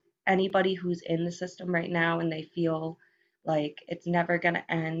anybody who's in the system right now and they feel like it's never going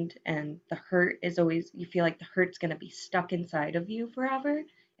to end and the hurt is always, you feel like the hurt's going to be stuck inside of you forever.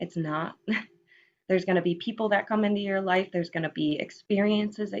 It's not. There's going to be people that come into your life, there's going to be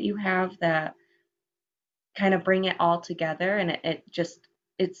experiences that you have that kind of bring it all together, and it just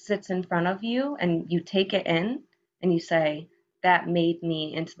it sits in front of you and you take it in and you say, that made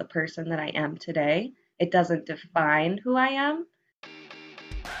me into the person that I am today. It doesn't define who I am.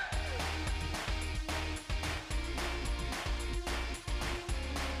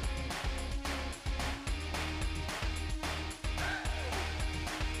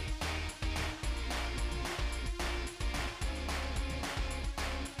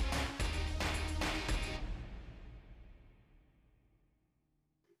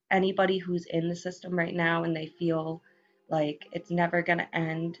 Anybody who's in the system right now and they feel like it's never going to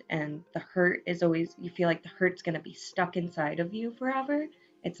end and the hurt is always, you feel like the hurt's going to be stuck inside of you forever.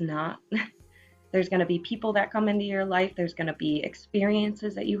 It's not. There's going to be people that come into your life, there's going to be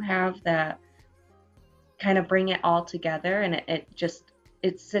experiences that you have that kind of bring it all together, and it just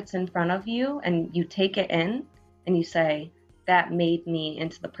it sits in front of you and you take it in and you say, that made me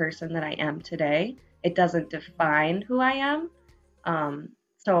into the person that I am today. It doesn't define who I am.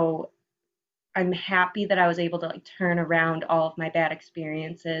 So I'm happy that I was able to like turn around all of my bad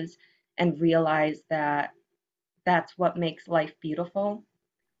experiences and realize that that's what makes life beautiful,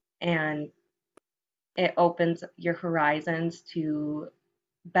 and it opens your horizons to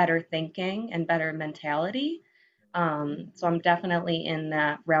better thinking and better mentality. So I'm definitely in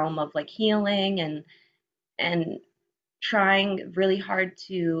that realm of like healing and trying really hard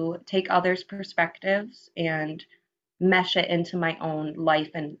to take others' perspectives and mesh it into my own life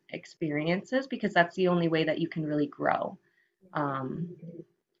and experiences, because that's the only way that you can really grow. Um,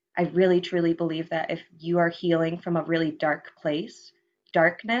 I really truly believe that if you are healing from a really dark place,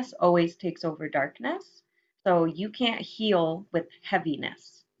 darkness always takes over darkness. So you can't heal with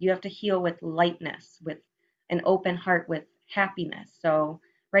heaviness. You have to heal with lightness, with an open heart, with happiness. So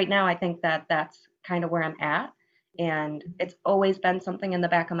right now, I think that that's kind of where I'm at. And it's always been something in the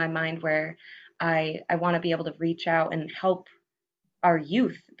back of my mind where I want to be able to reach out and help our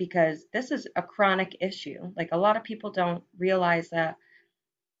youth, because this is a chronic issue. Like a lot of people don't realize that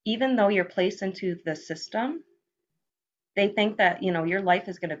even though you're placed into the system, they think that, your life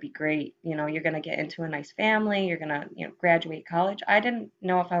is going to be great. You're going to get into a nice family, you're going to, graduate college. I didn't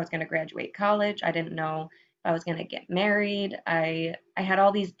know if I was going to graduate college. I didn't know if I was going to get married. I had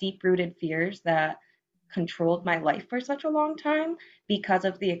all these deep-rooted fears that controlled my life for such a long time because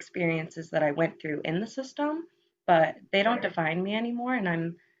of the experiences that I went through in the system, but they don't define me anymore,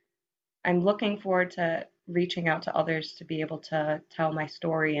 and I'm looking forward to reaching out to others to be able to tell my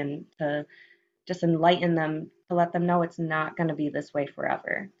story and to just enlighten them, to let them know it's not going to be this way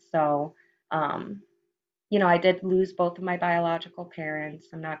forever. So, um, I did lose both of my biological parents.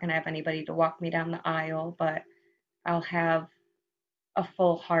 I'm not going to have anybody to walk me down the aisle, but I'll have a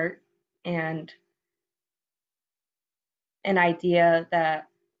full heart and an idea that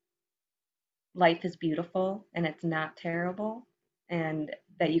life is beautiful and it's not terrible, and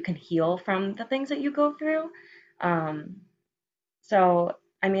that you can heal from the things that you go through. Um, So,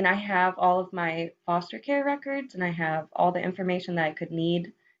 I mean, I have all of my foster care records and I have all the information that I could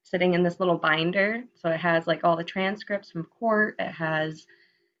need sitting in this little binder. So it has like all the transcripts from court. It has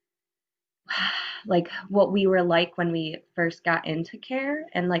like what we were like when we first got into care.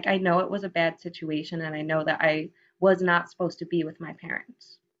 And like, I know it was a bad situation and I know that I was not supposed to be with my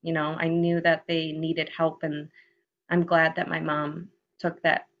parents. I knew that they needed help, and I'm glad that my mom took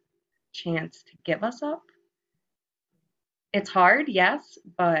that chance to give us up. It's hard, yes,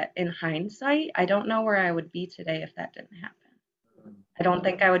 but in hindsight, I don't know where I would be today if that didn't happen. I don't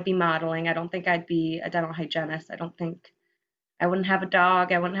think I would be modeling. I don't think I'd be a dental hygienist. I don't think I wouldn't have a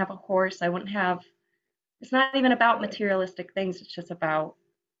dog. I wouldn't have a horse. I wouldn't have, it's not even about materialistic things. It's just about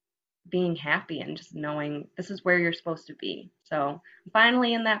being happy and just knowing this is where you're supposed to be. So I'm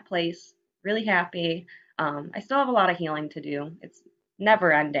finally in that place, really happy. I still have a lot of healing to do. It's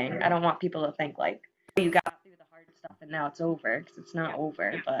never ending. I don't want people to think like, "Oh, you got through the hard stuff and now it's over," because it's not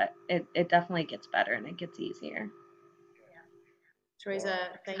over, but it definitely gets better and it gets easier.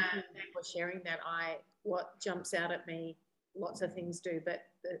 Theresa, thank you for sharing that. What jumps out at me, lots of things do, but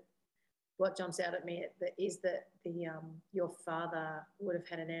what jumps out at me is that your father would have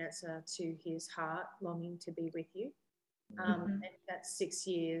had an answer to his heart longing to be with you. Mhm. And that's 6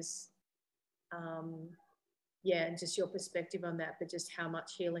 years. Yeah, and just your perspective on that, but just how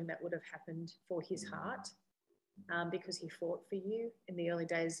much healing that would have happened for his heart, because he fought for you in the early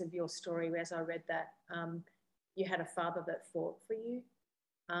days of your story. As I read that, you had a father that fought for you,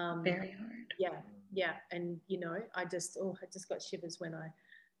 Very hard. Yeah, yeah, and I just got shivers when I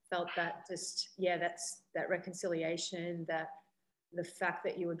felt that. Just yeah, that's that reconciliation, that the fact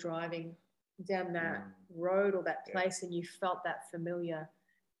that you were driving down that road or that place and you felt that familiar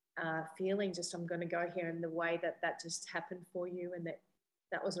feeling. Just I'm going to go here, and the way that that just happened for you, and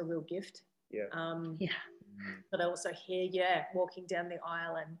that was a real gift. Yeah. Yeah. But I also hear, yeah, walking down the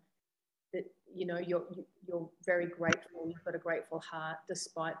aisle and that you're very grateful. You've got a grateful heart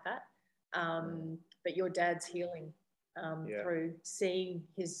despite that. But your dad's healing through seeing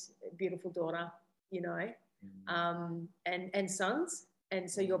his beautiful daughter, and sons,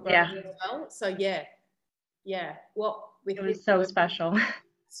 and so your brother Yeah. as well. So yeah, yeah. What with It his was so birth, special.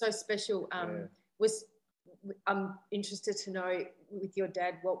 so special. Was I'm interested to know with your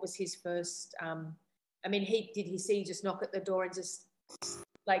dad, what was his first? I mean, he see you just knock at the door and just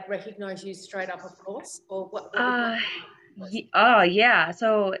like recognize you straight up, of course, or what was Uh, was? oh yeah.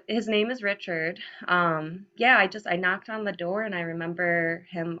 So his name is Richard. Yeah, I knocked on the door and I remember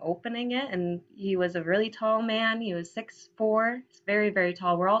him opening it and he was a really tall man. He was 6'4". It's very, very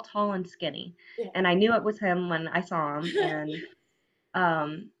tall. We're all tall and skinny. Yeah. And I knew it was him when I saw him.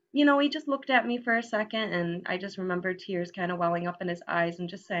 And he just looked at me for a second and I just remember tears kind of welling up in his eyes and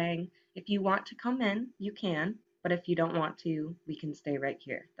just saying, "If you want to come in, you can, but if you don't want to, we can stay right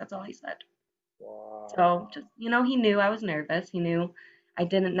here." That's all he said. Wow. So just, he knew I was nervous. He knew I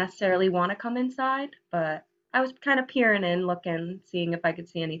didn't necessarily want to come inside, but I was kind of peering in, looking, seeing if I could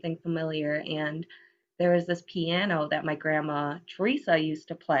see anything familiar. And there was this piano that my grandma Theresa used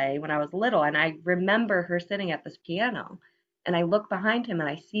to play when I was little. And I remember her sitting at this piano. And I look behind him and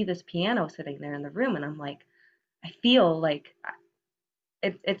I see this piano sitting there in the room. And I'm like, I feel like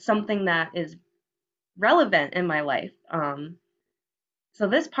it's something that is relevant in my life. So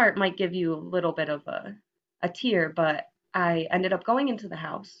this part might give you a little bit of a tear, but I ended up going into the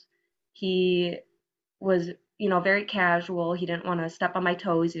house. He was, very casual. He didn't want to step on my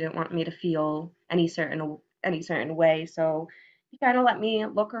toes. He didn't want me to feel any certain way. So he kind of let me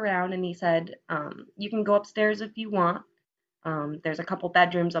look around and he said, "You can go upstairs if you want. There's a couple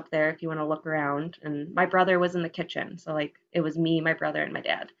bedrooms up there if you want to look around." And my brother was in the kitchen, so like it was me, my brother, and my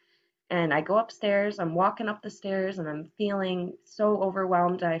dad. And I go upstairs, I'm walking up the stairs, and I'm feeling so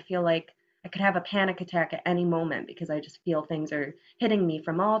overwhelmed. I feel like I could have a panic attack at any moment because I just feel things are hitting me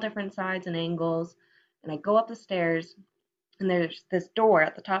from all different sides and angles. And I go up the stairs, and there's this door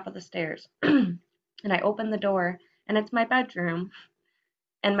at the top of the stairs. And I open the door, and it's my bedroom.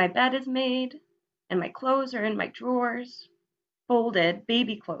 And my bed is made, and my clothes are in my drawers, folded,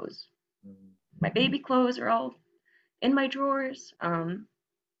 baby clothes. My baby clothes are all in my drawers.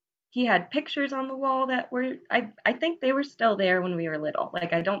 He had pictures on the wall that were I think they were still there when we were little.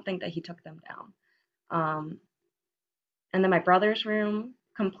 Like I don't think that he took them down. Um, and then my brother's room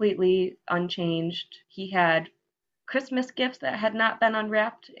completely unchanged. He had Christmas gifts that had not been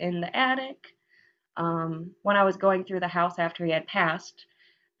unwrapped in the attic. When I was going through the house after he had passed,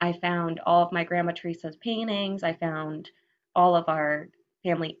 I found all of my grandma Teresa's paintings. I found all of our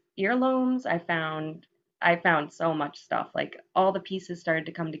family heirlooms. I found so much stuff. Like all the pieces started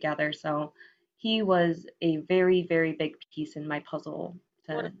to come together. So he was a very, very big piece in my puzzle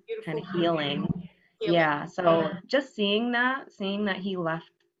What a to kind beautiful of healing. feeling. Yeah. So just seeing that he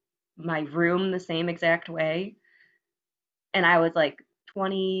left my room the same exact way, and I was like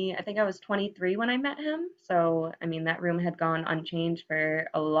 20, I think I was 23 when I met him. So, I mean, that room had gone unchanged for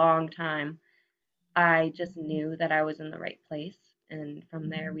a long time. I just knew that I was in the right place. And from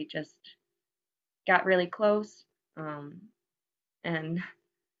there, we just got really close. Um, and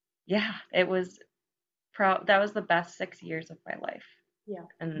yeah, that was the best 6 years of my life. Yeah.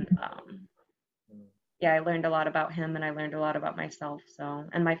 And yeah, I learned a lot about him and I learned a lot about myself. So,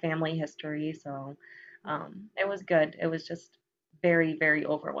 and my family history. So, it was good. It was just very, very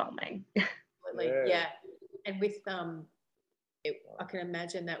overwhelming. Absolutely. Yeah. And with I can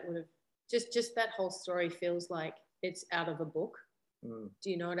imagine that would have just that whole story feels like it's out of a book. Do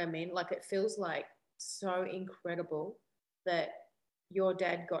you know what I mean? Like it feels like so incredible that your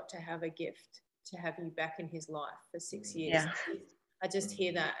dad got to have a gift to have you back in his life for 6 years. Yeah. I just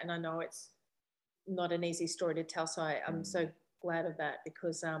hear that and I know it's not an easy story to tell. So I'm so glad of that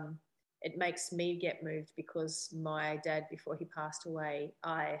because it makes me get moved because my dad, before he passed away,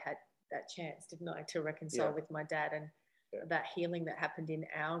 I had that chance, didn't I, to reconcile with my dad and that healing that happened in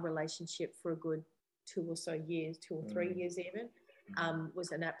our relationship for a good 2 or 3 years, 2 or 3 years even,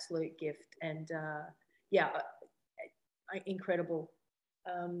 was an absolute gift. And yeah, incredible.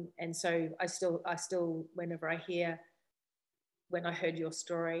 And so I still, whenever when I heard your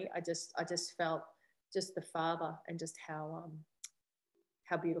story, I just felt just the father and just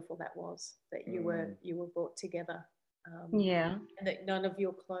how beautiful that was, that you were brought together, Yeah. and that none of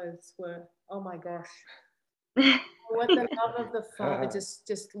your clothes were, oh my gosh, what the love of the father,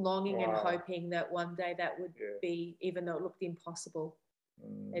 just longing and hoping that one day that would be, even though it looked impossible,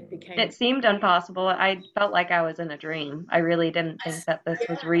 it became. It seemed impossible. I felt like I was in a dream. I really didn't think that this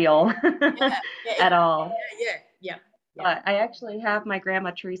was Yeah, real yeah, at all. yeah. But I actually have my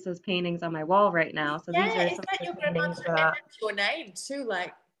grandma Teresa's paintings on my wall right now. So these Yeah, are is some of that the your grandma? paintings And that, that's your name too.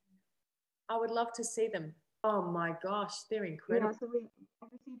 Like, I would love to see them. Oh my gosh, they're incredible. so we I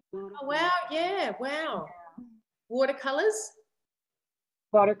received Oh wow, yeah, wow. Watercolors?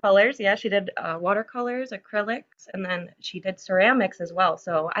 watercolors. Yeah, she did watercolors, acrylics, and then she did ceramics as well.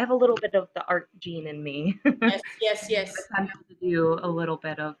 So I have a little bit of the art gene in me. Yes. Potential to do a little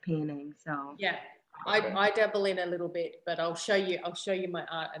bit of painting. So Yeah. I dabble in a little bit, but I'll show you my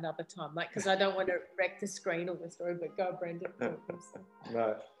art another time. Like, because I don't want to wreck the screen or the story, but go, Brendan.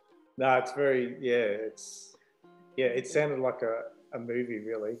 No, it's very, it sounded like a movie,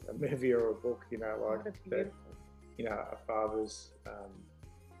 really, a movie or a book, like that, a father's,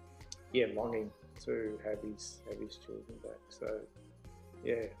 longing to have his children back. So,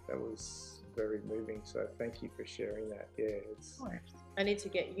 yeah, that was very moving. So thank you for sharing that. Yeah, it's. Of course. I need to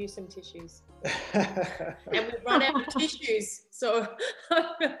get you some tissues. And we've run out of tissues, so.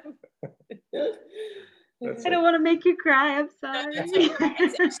 I don't want to make you cry. I'm sorry. No, that's okay.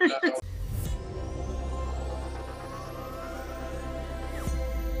 It's actually,